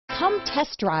Come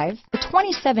test drive the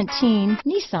 2017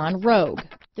 Nissan Rogue.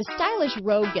 The stylish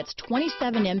Rogue gets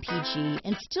 27 MPG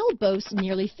and still boasts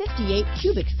nearly 58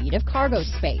 cubic feet of cargo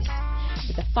space.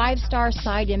 With a 5-star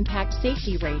side impact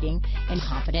safety rating and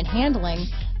confident handling,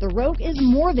 the Rogue is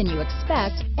more than you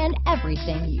expect and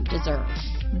everything you deserve.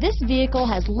 This vehicle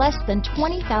has less than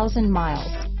 20,000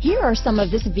 miles. Here are some of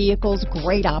this vehicle's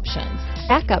great options: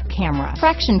 backup camera,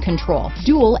 traction control,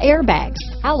 dual airbags,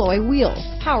 alloy wheels,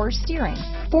 power steering,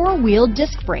 4-wheel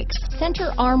disc brakes,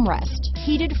 center armrest,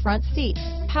 heated front seats,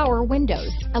 power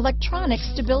windows, electronic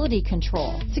stability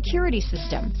control, security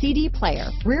system, CD player,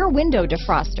 rear window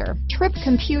defroster, trip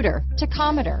computer,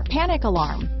 tachometer, panic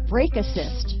alarm, brake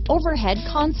assist, overhead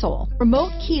console,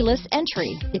 remote keyless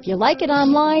entry. If you like it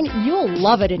online, you'll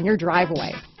love it in your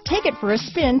driveway. Take it for a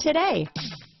spin today.